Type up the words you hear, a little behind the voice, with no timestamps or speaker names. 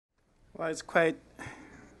Well, it's quite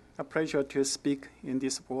a pleasure to speak in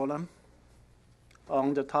this forum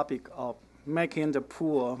on the topic of making the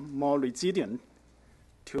poor more resilient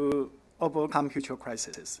to overcome future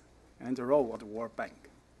crises and the role of the World Bank.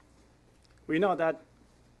 We know that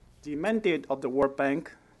the mandate of the World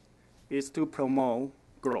Bank is to promote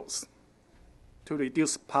growth, to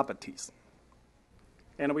reduce poverty.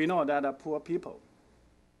 And we know that poor people,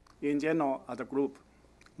 in general, are the group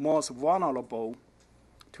most vulnerable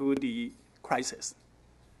to the crisis.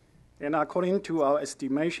 And according to our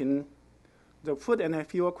estimation, the food and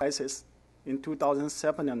fuel crisis in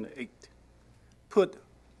 2007 and 2008 put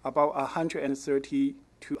about 130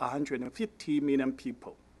 to 150 million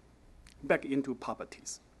people back into poverty.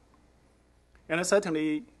 And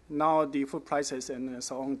certainly now the food prices and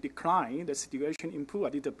so on decline, the situation improved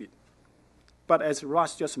a little bit. But as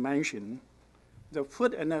Ross just mentioned, the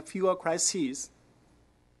food and fuel crises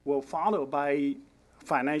were followed by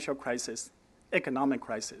financial crisis, economic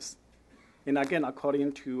crisis. And again,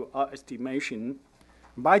 according to our estimation,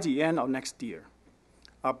 by the end of next year,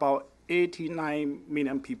 about 89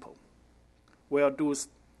 million people will lose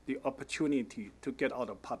the opportunity to get out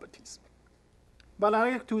of poverty. But I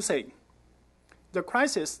have to say, the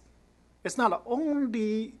crisis is not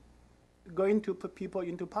only going to put people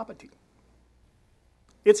into poverty.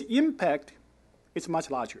 Its impact is much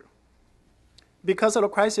larger. Because of the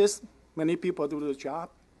crisis, many people lose their job,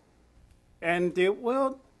 and they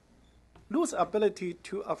will lose ability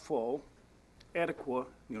to afford adequate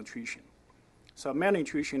nutrition. So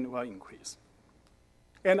malnutrition will increase.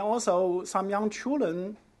 And also, some young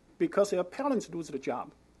children, because their parents lose the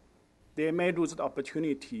job, they may lose the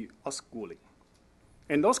opportunity of schooling.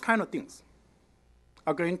 And those kind of things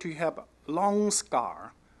are going to have a long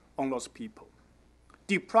scar on those people,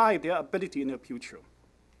 deprive their ability in the future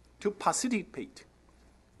to participate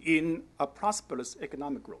in a prosperous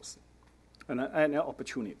economic growth and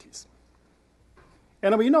opportunities.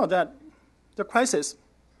 And we know that the crisis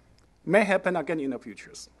may happen again in the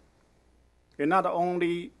future. And not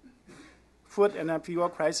only food and fuel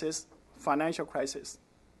crisis, financial crisis,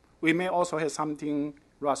 we may also have something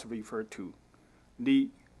Ross referred to, the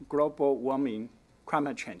global warming,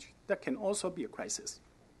 climate change. That can also be a crisis.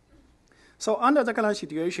 So under the current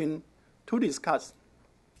situation, to discuss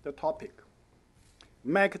the topic,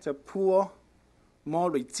 make the poor more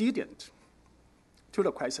resilient to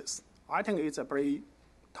the crisis, I think it's a very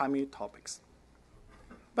timely topic.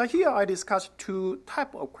 But here I discuss two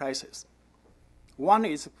types of crises. One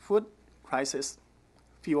is food crisis,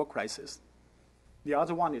 fuel crisis. The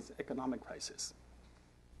other one is economic crisis.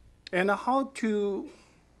 And how to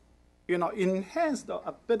enhance the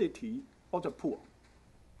ability of the poor,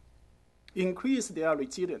 increase their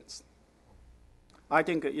resilience. I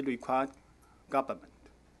think it requires government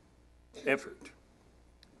effort,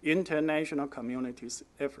 international community's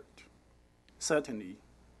effort, certainly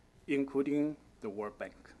including the World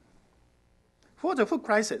Bank. For the food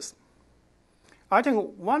crisis, I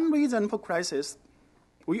think one reason for crisis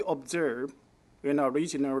we observe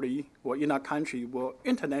regionally or in our country or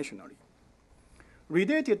internationally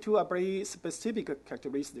related to a very specific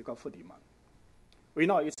characteristic of food demand. We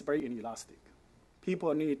know it's very inelastic.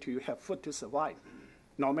 People need to have food to survive,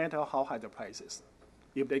 no matter how high the price is,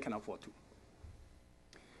 if they can afford to.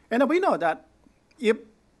 And we know that if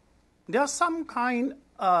there are some kind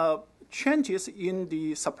of changes in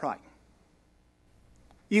the supply,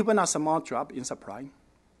 even a small drop in supply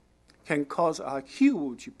can cause a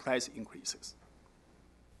huge price increases.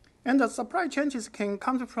 And the supply changes can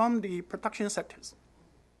come from the production sectors.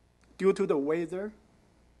 Due to the weather,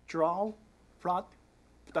 drought, flood,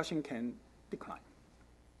 production can decline.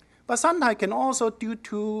 But sometimes can also due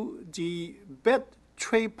to the bad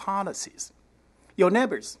trade policies. Your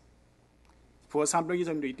neighbors, for some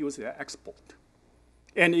reason, reduce their export.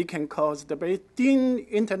 And it can cause the very thin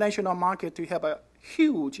international market to have a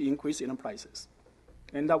huge increase in prices.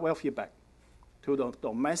 And that will feed back to the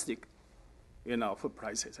domestic food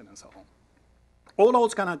prices and so on. All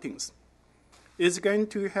those kind of things is going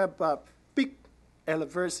to have a big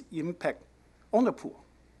adverse impact on the poor,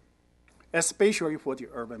 especially for the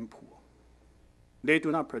urban poor. They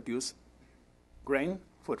do not produce grain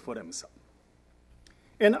food for themselves.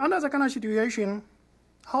 And under the kind of situation,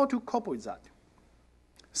 how to cope with that?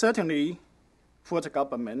 Certainly, for the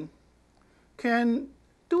government, can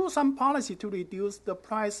do some policy to reduce the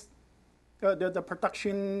price, the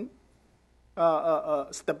production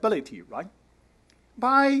stability, right?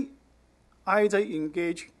 By either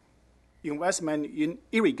engage investment in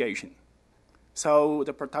irrigation, so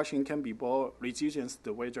the production can be more resilient to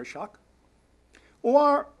the weather shock,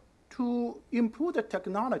 or to improve the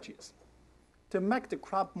technologies to make the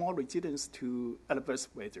crop more resilient to adverse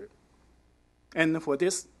weather. And for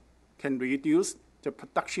this, can reduce the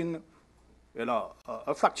production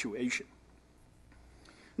fluctuation.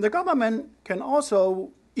 The government can also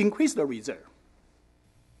increase the reserve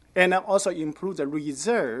and also improve the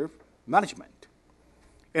reserve management.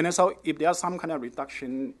 And so if there's some kind of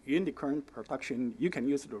reduction in the current production, you can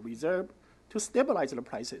use the reserve to stabilize the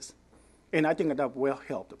prices. And I think that will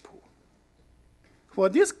help the poor. For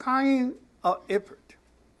this kind of effort,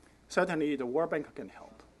 certainly the World Bank can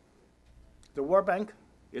help. The World Bank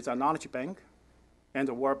is a knowledge bank, and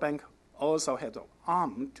the World Bank also has an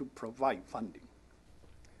arm to provide funding.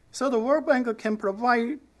 So the World Bank can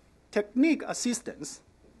provide technique assistance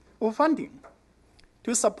or funding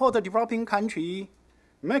to support the developing country,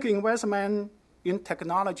 make investment in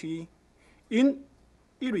technology, in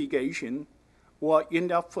irrigation, or in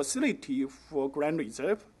their facility for grain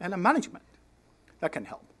reserve and management. That can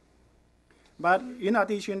help. But in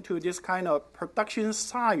addition to this kind of production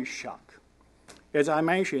side shock, as I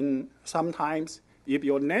mentioned, sometimes if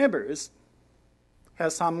your neighbors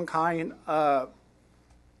have some kind of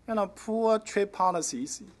poor trade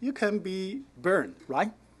policies, you can be burned,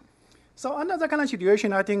 right? So under that kind of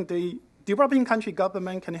situation, I think the developing country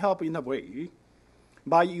government can help in a way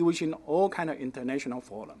by using all kind of international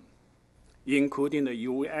forums, including the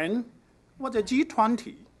UN or the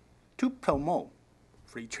G20, to promote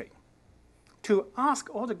free trade, to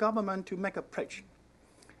ask all the government to make a pledge.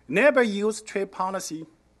 Never use trade policy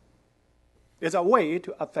as a way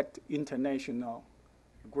to affect international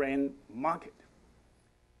grain market.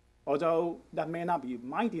 Although that may not be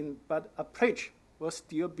binding, but a pledge will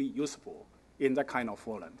still be useful in that kind of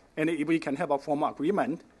forum. And if we can have a formal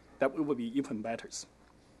agreement, that will be even better.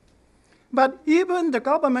 But even the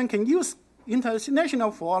government can use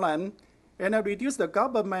international forum and reduce the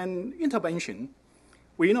government intervention.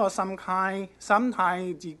 We know sometimes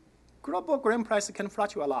the global grain price can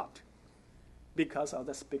fluctuate a lot because of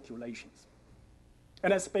the speculations.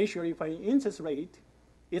 And especially when interest rate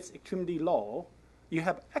is extremely low, you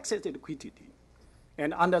have excess liquidity.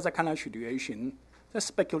 And under that kind of situation, the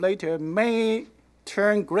speculator may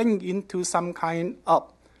turn grain into some kind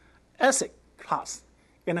of asset class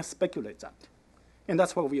and speculate that. And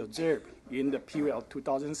that's what we observed in the period of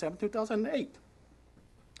 2007, 2008.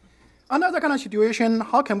 Under that kind of situation,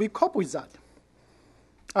 how can we cope with that?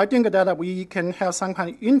 I think that we can have some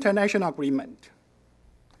kind of international agreement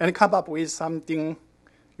and come up with something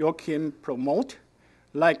you can promote,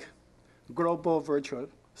 like global virtual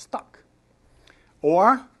stock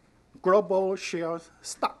or global shares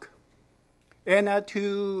stock, and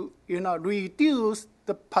to reduce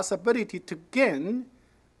the possibility to gain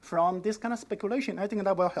from this kind of speculation. I think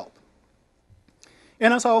that will help.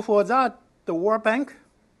 And so for that, the World Bank,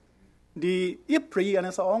 the IFPRI,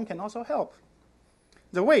 and so on can also help.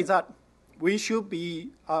 The way that we should be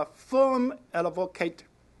a firm advocate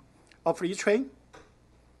of free trade.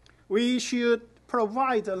 We should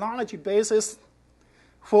provide the knowledge basis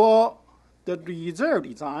for the reserve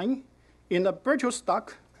design in the virtual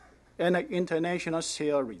stock and the international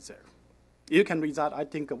share reserve. You can read that. I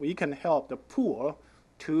think we can help the poor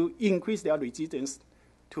to increase their resistance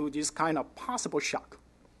to this kind of possible shock.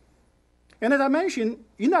 And as I mentioned,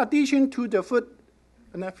 in addition to the food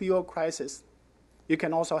and the fuel crisis, you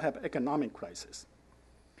can also have economic crisis.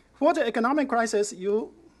 For the economic crisis,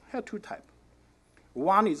 you have two types.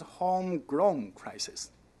 One is homegrown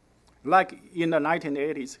crisis, like in the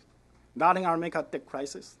 1980s, Latin America debt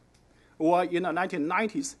crisis, or in the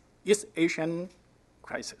 1990s, East Asian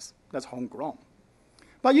crisis. That's homegrown.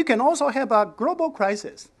 But you can also have a global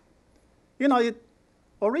crisis. It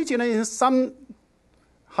originated in some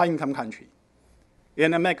high-income country,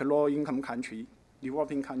 and make low-income country,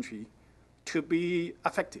 developing country, to be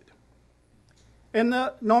affected. And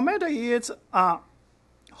no matter it's a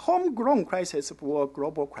homegrown crisis or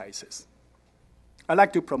global crisis, I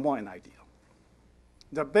like to promote an idea.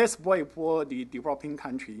 The best way for the developing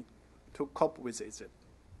country to cope with it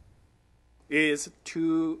is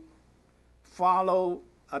to follow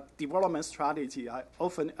a development strategy I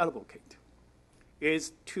often advocate,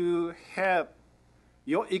 is to have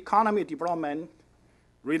your economic development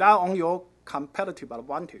rely on your competitive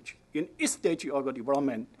advantage in each stage of your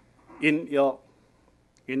development in your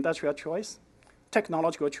industrial choice,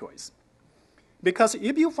 technological choice. Because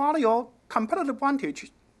if you follow your competitive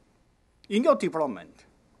advantage in your development,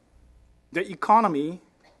 the economy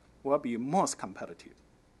will be most competitive.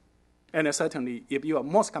 And certainly, if you are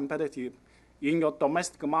most competitive in your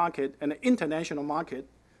domestic market and the international market,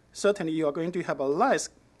 certainly you are going to have a less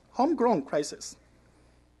homegrown crisis.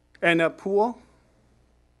 And the poor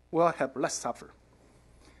will have less suffer.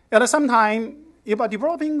 At the same time, if a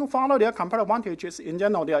developing follow their competitive advantages, in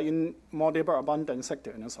general, they are in more labor-abundant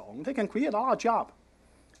sector and so on, they can create a lot of jobs.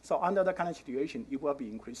 So under the current situation, it will be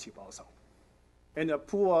inclusive also. And the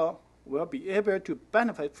poor will be able to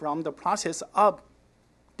benefit from the process of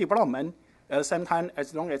development. At the same time,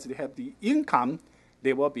 as long as they have the income,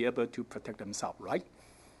 they will be able to protect themselves, right?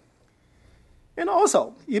 And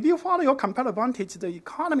also, if you follow your competitive advantage, the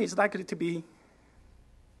economy is likely to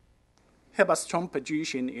have a strong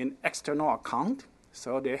position in external account.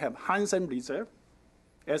 So they have handsome reserve.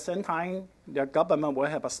 At the same time, their government will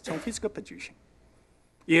have a strong fiscal position.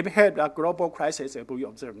 If we have a global crisis, as we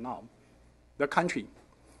observe now, the country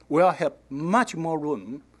will have much more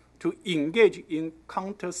room to engage in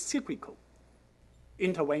counter-cyclical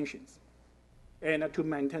interventions and to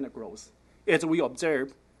maintain the growth, as we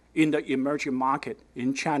observe in the emerging market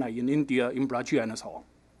in China, in India, in Brazil, and so on.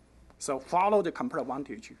 So follow the competitive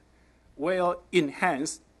advantage will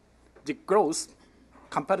enhance the growth,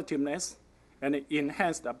 competitiveness, and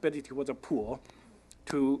enhance the ability for the poor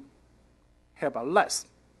to have a less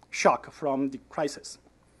shock from the crisis.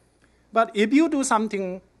 But if you do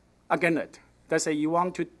something against it, let's say you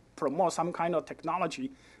want to promote some kind of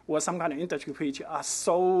technology or some kind of industry which are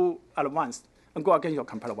so advanced and go against your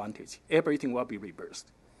competitive advantage, everything will be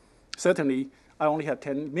reversed. Certainly, I only have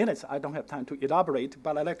 10 minutes. I don't have time to elaborate,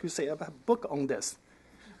 but I'd like to say I have a book on this,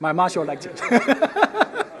 my Marshall lecture.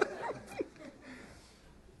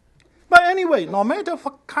 But anyway, no matter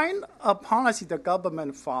what kind of policy the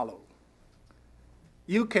government follow,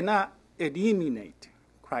 you cannot eliminate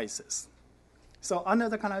crisis. So under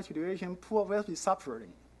the current situation, poor will be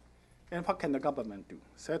suffering. And what can the government do?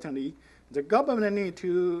 Certainly, the government need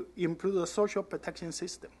to improve the social protection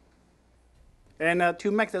system. And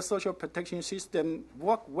to make the social protection system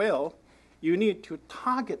work well, you need to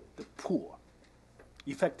target the poor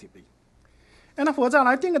effectively. And for that,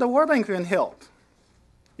 I think the World Bank can help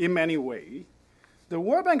in many ways. The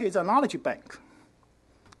World Bank is a knowledge bank.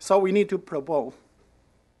 So we need to promote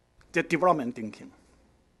the development thinking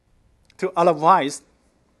to advise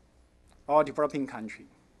our developing country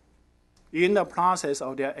in the process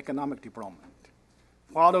of their economic development,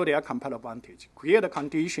 follow their competitive advantage, create a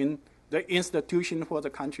condition, the institution for the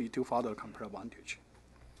country to follow the competitive advantage.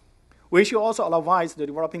 We should also advise the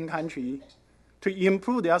developing country to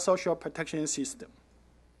improve their social protection system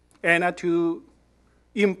and to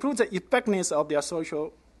improve the effectiveness of their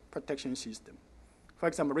social protection system. For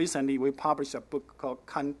example, recently we published a book called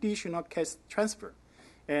Conditional Cash Transfer,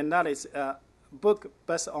 and that is a book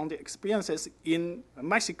based on the experiences in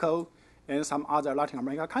Mexico and some other Latin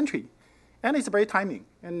American country. And it's very timely.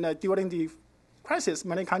 And during the crisis,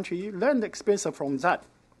 many countries learned the experience from that.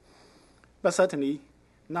 But certainly,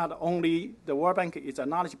 not only the World Bank is a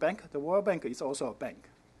knowledge bank, the World Bank is also a bank.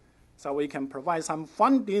 So we can provide some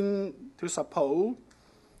funding to support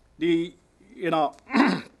to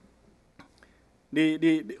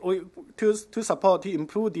support, to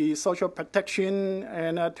improve the social protection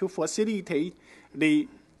and to facilitate the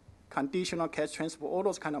conditional cash transfer, all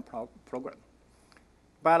those kind of programs.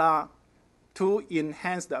 But to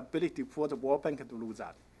enhance the ability for the World Bank to do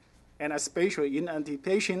that. And especially in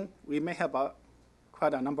anticipation, we may have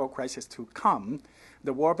quite a number of crises to come.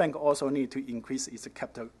 The World Bank also needs to increase its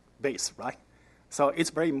capital base, right? So it's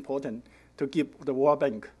very important to give the World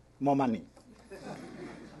Bank more money.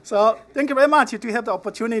 So thank you very much to have the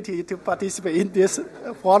opportunity to participate in this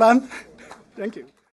forum. Thank you.